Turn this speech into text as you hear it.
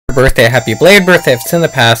birthday, happy belated birthday if it's in the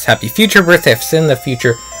past, happy future birthday if it's in the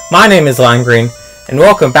future. My name is Lime Green, and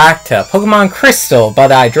welcome back to Pokemon Crystal,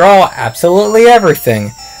 but I draw absolutely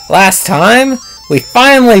everything. Last time, we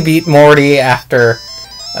finally beat Morty after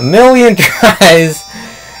a million tries.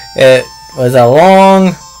 It was a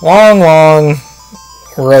long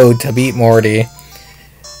road to beat Morty.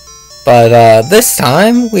 But this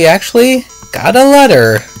time, we actually got a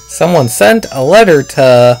letter. Someone sent a letter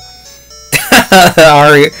to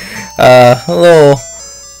our little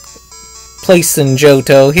place in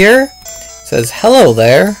Johto here. It says, "Hello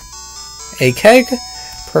there, ACEG.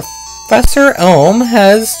 Professor Elm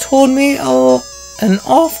has told me an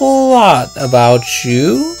awful lot about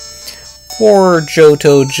you. 4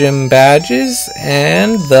 Johto gym badges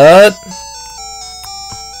and the..."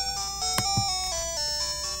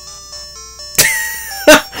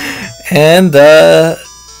 and the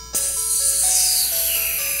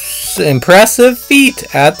impressive feat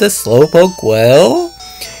at the Slowpoke Well.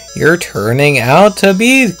 You're turning out to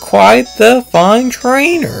be quite the fine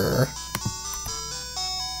trainer.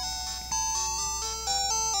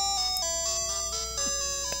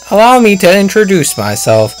 Allow me to introduce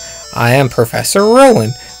myself. I am Professor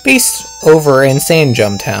Rowan, based over in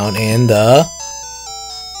Sandjum Town in the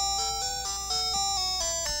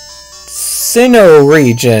Sinnoh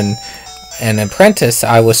region. An apprentice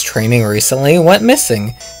I was training recently went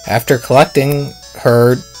missing after collecting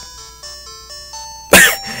her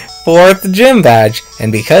 4th gym badge,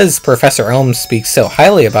 and because Professor Elm speaks so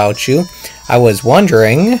highly about you, I was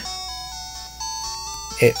wondering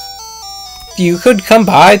if you could come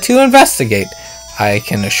by to investigate. I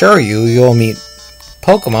can assure you, you'll meet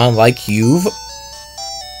Pokemon like you've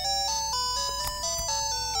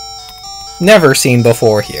never seen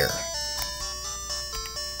before here.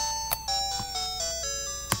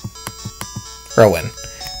 Rowan.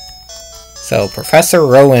 So Professor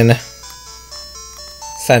Rowan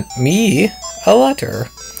sent me a letter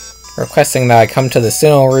requesting that I come to the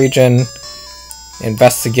Sinnoh region,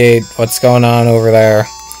 investigate what's going on over there.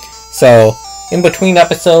 So in between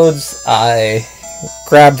episodes, I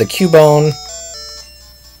grabbed the Cubone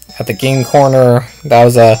at the game corner. That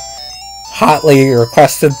was a hotly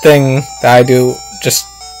requested thing that I do just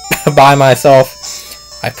by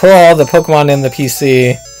myself. I put all the Pokemon in the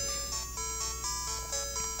PC.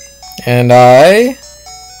 And I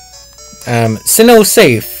am Sinnoh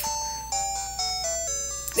safe,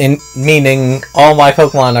 meaning all my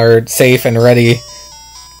Pokemon are safe and ready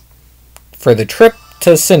for the trip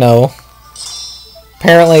to Sinnoh.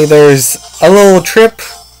 Apparently there's a little trip,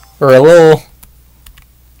 or a little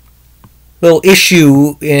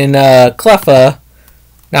issue in Cleffa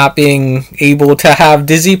not being able to have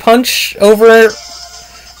Dizzy Punch over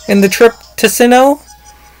in the trip to Sinnoh.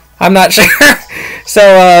 I'm not sure. So,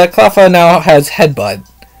 Cleffa now has Headbutt.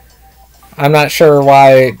 I'm not sure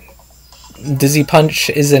why Dizzy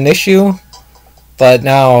Punch is an issue, but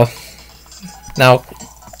now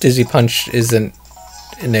Dizzy Punch isn't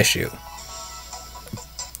an issue.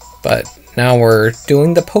 But now we're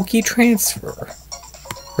doing the Poke Transfer.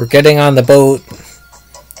 We're getting on the boat.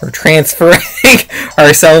 We're transferring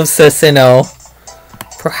ourselves to Sinnoh.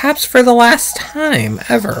 Perhaps for the last time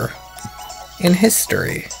ever in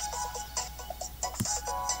history.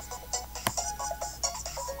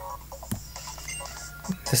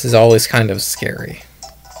 This is always kind of scary,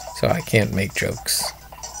 so I can't make jokes.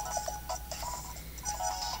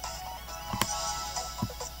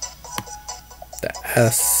 The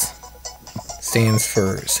S stands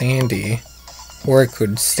for Sandy, or it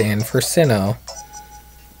could stand for Sinnoh.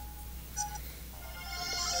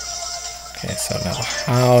 Okay, so now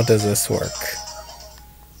how does this work?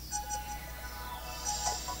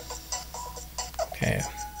 Okay,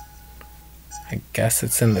 I guess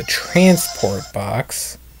it's in the transport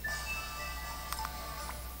box.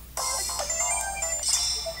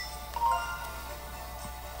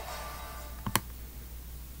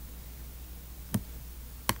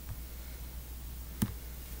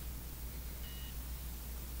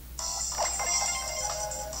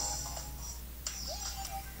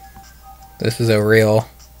 This is a real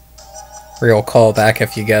callback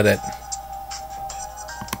if you get it.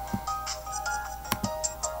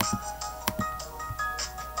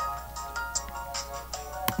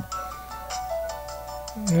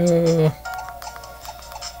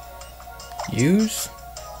 Use?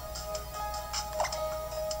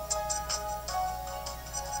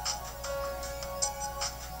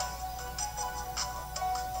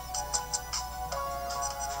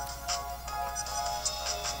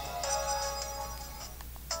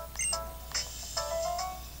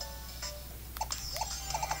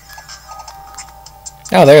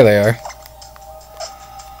 Oh, there they are.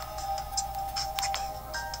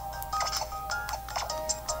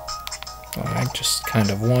 I just kind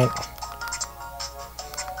of want...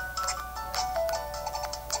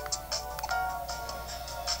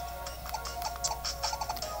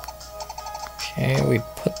 Okay, we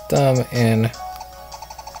put them in...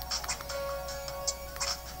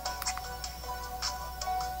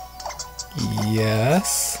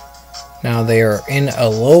 Yes. Now they are in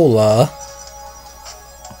Alola.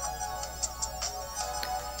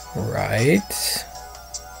 Right.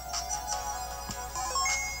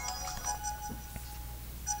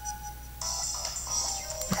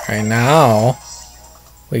 Alright, now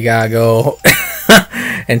we gotta go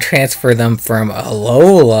and transfer them from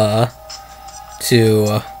Alola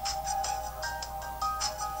to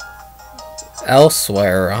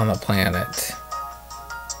elsewhere on the planet.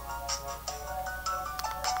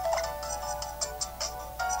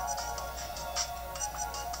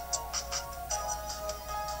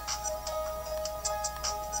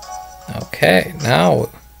 Okay, now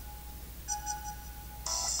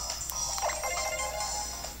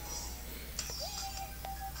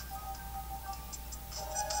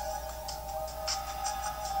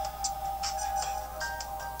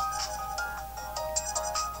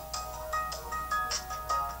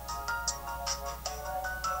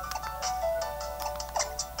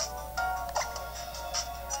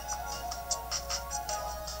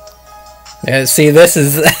yeah, see, this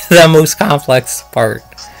is the most complex part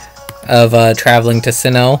of traveling to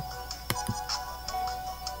Sinnoh.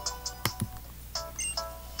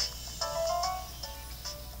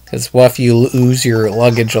 Because what if you lose your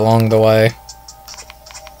luggage along the way?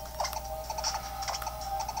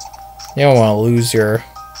 You don't want to lose your...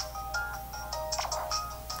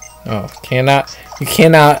 Oh, you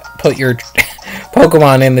cannot put your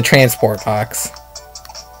Pokemon in the transport box.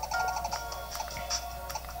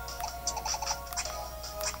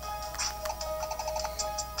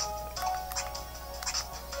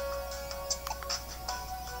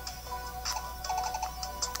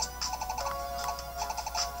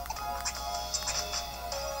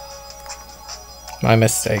 My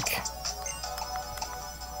mistake.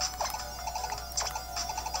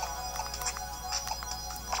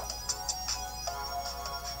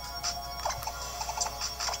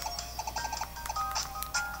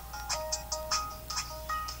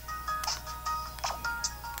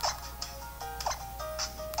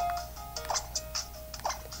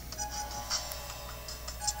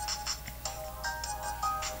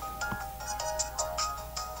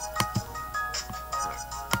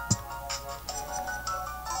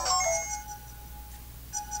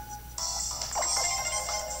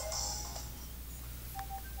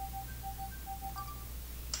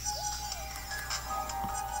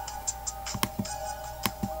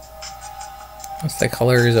 What's the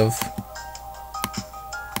colors of...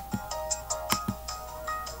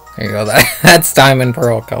 There you go, that's Diamond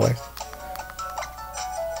Pearl colors.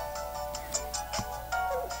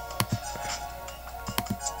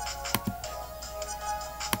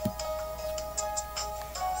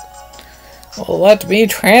 Well, let me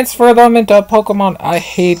transfer them into Pokemon. I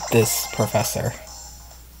hate this professor.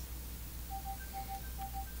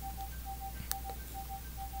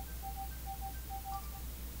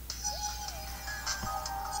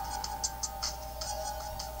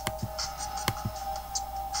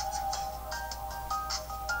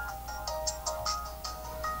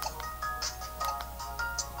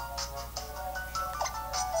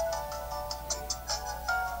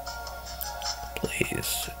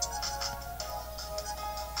 Please.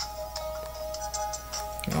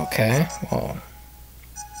 Okay, well.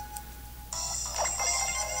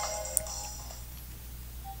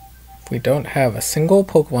 We don't have a single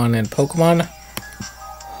Pokemon in Pokemon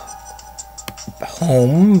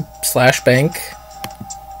Home / Bank.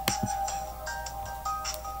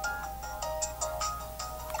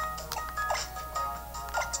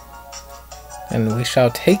 And we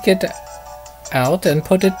shall take it out and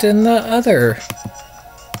put it in the other.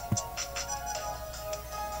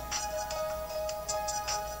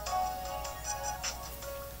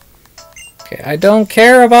 Okay, I don't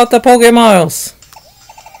care about the Pokémols.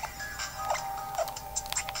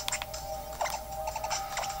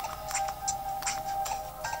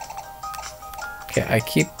 Okay, I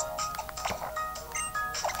keep...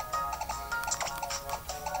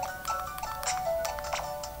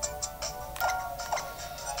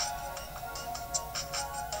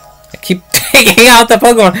 taking out the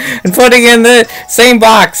Pokemon and putting in the same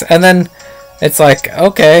box, and then it's like,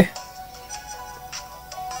 okay.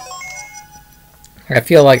 I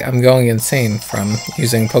feel like I'm going insane from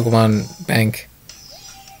using Pokemon Bank.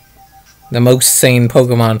 The most sane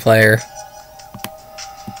Pokemon player.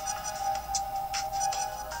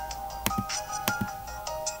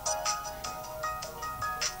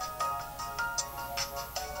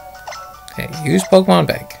 use Pokemon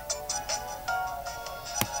Bank.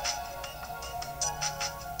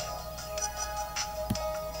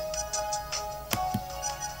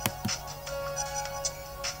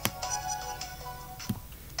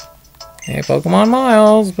 Hey, Pokemon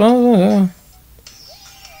Miles.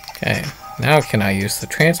 Okay, now can I use the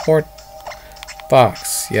transport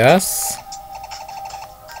box? Yes.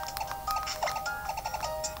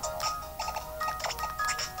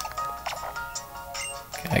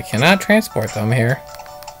 I cannot transport them here.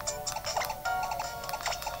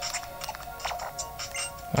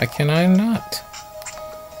 Why can I not?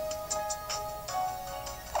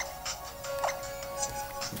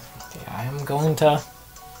 Okay, I am going to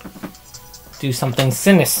do something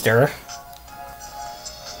sinister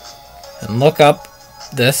and look up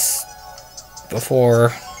this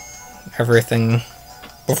before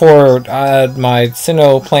my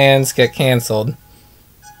Sinnoh plans get canceled.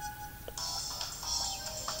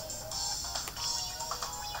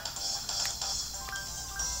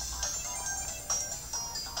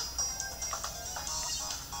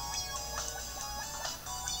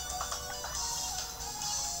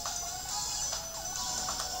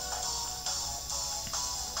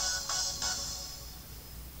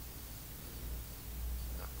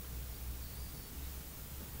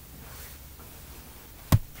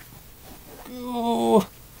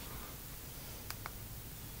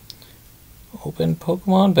 Open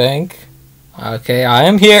Pokemon Bank. Okay, I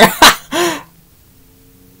am here.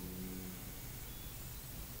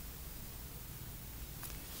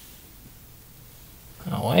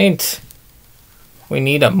 Oh, wait. We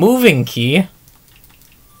need a moving key.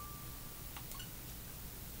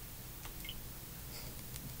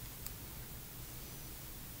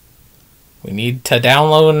 We need to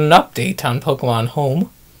download an update on Pokemon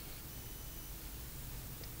Home.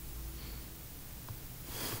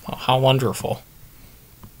 Oh, how wonderful.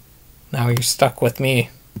 Now you're stuck with me.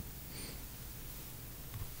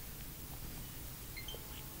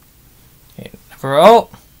 Okay, oh!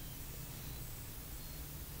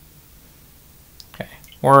 Okay,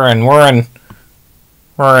 we're in.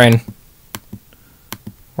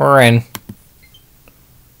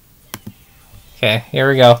 Okay, here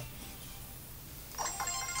we go.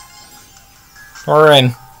 We're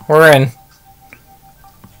in.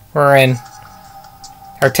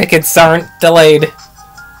 Our tickets aren't delayed.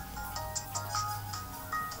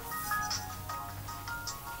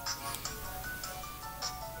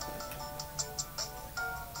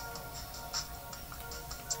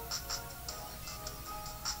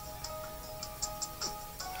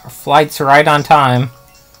 Our flight's right on time.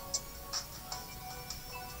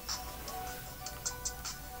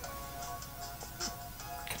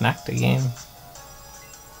 Connect the game.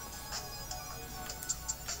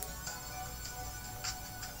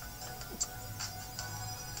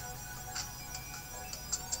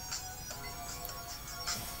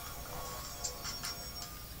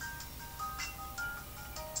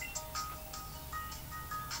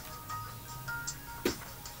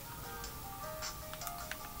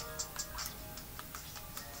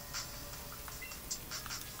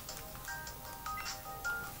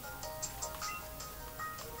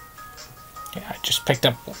 Yeah, I just picked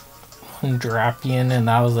up one Drapion and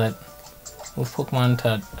that was it. Move Pokemon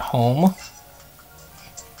to home.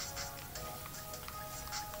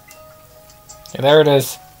 Okay, there it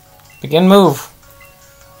is. Begin move.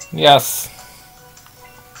 Yes.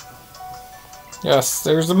 Yes,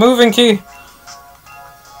 there's the moving key.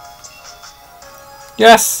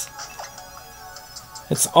 Yes.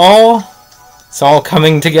 It's all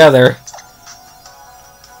coming together.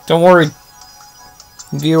 Don't worry,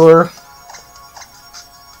 viewer.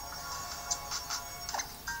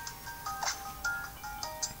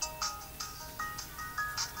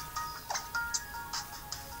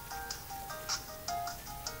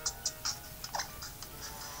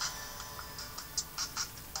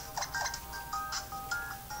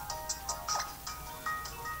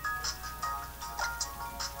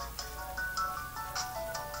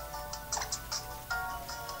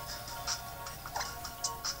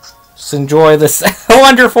 Just enjoy this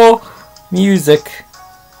wonderful music.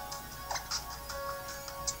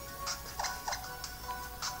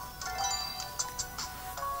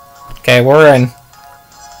 Okay, we're in.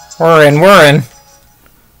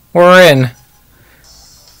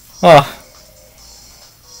 Oh.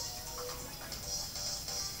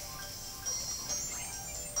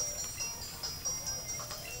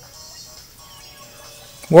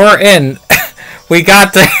 We're in. We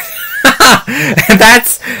got the...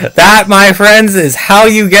 That, my friends, is how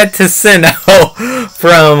you get to Sinnoh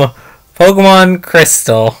from Pokemon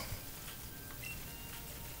Crystal.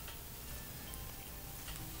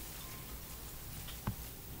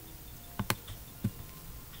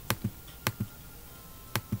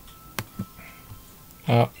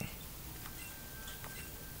 Oh.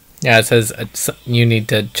 Yeah, it says you need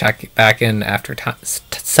to check back in after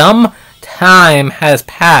some time has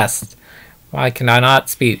passed. Why can I not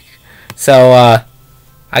speak? So,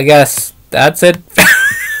 I guess that's it.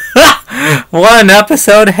 One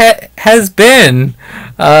episode has been.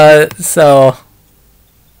 So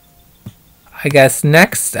I guess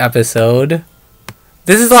next episode.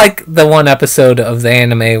 This is like the one episode of the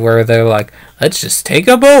anime where they're like, let's just take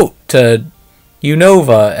a boat to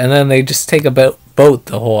Unova, and then they just take a boat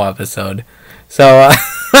the whole episode. So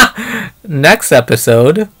next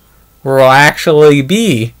episode will actually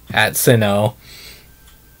be at Sinnoh.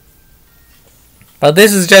 But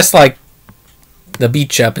this is just like the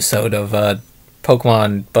beach episode of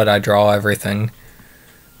Pokemon, but I draw everything.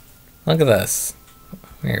 Look at this.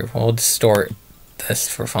 Here, we'll distort this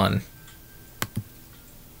for fun.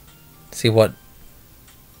 See what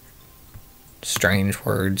strange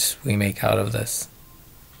words we make out of this.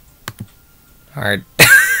 Alright.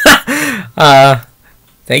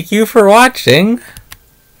 Thank you for watching.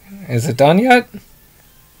 Is it done yet?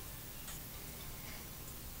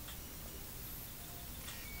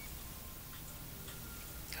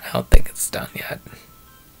 I don't think it's done yet.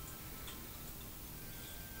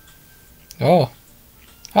 Oh,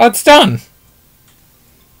 it's done.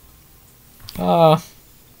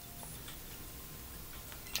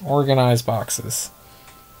 Organize boxes.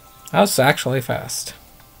 That was actually fast.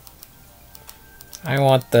 I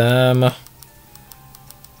want them. I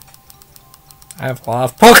have a lot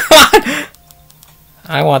of Pokemon.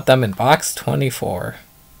 I want them in box 24.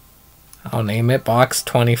 I'll name it box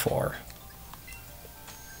 24.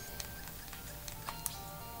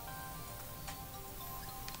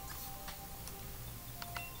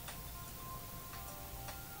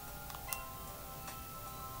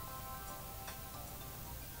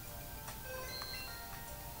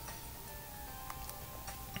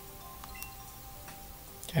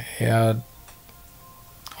 Okay,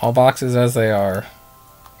 all boxes as they are.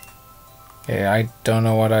 Okay, I don't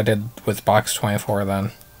know what I did with box 24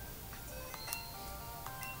 then.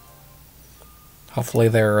 Hopefully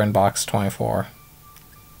they're in box 24.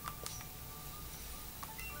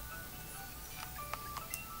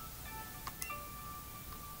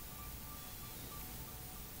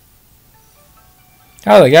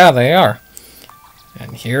 Oh, yeah, they are.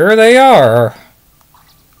 And here they are.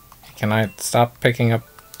 Can I stop picking up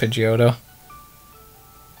Pidgeotto?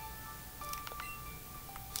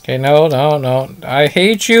 Okay, no. I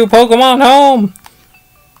hate you, Pokemon Home!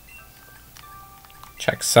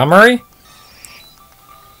 Check summary.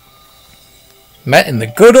 Met in the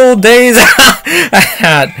good old days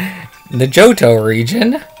at the Johto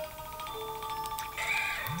region.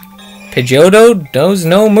 Pidgeotto knows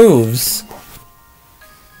no moves.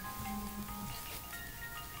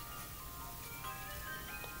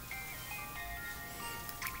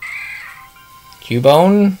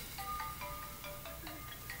 Cubone,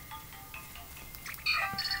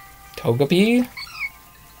 Togepi,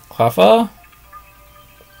 Cleffa,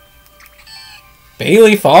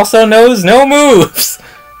 Bayleaf also knows no moves!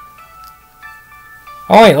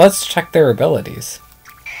 Oh wait, let's check their abilities.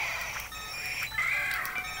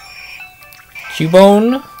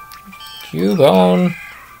 Cubone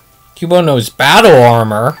knows Battle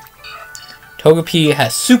Armor. Togepi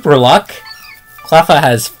has Super Luck. Cleffa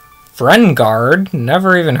has Friend Guard,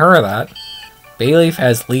 never even heard of that. Bayleaf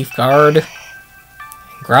has Leaf Guard.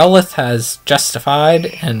 Growlithe has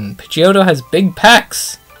Justified, and Pidgeotto has Big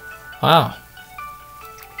Pecs. Wow.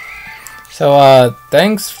 So,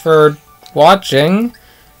 thanks for watching.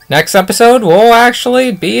 Next episode, we'll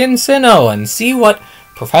actually be in Sinnoh and see what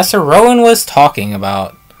Professor Rowan was talking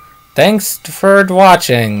about. Thanks for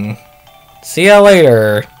watching. See ya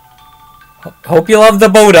later. Hope you love the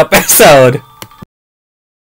boat episode.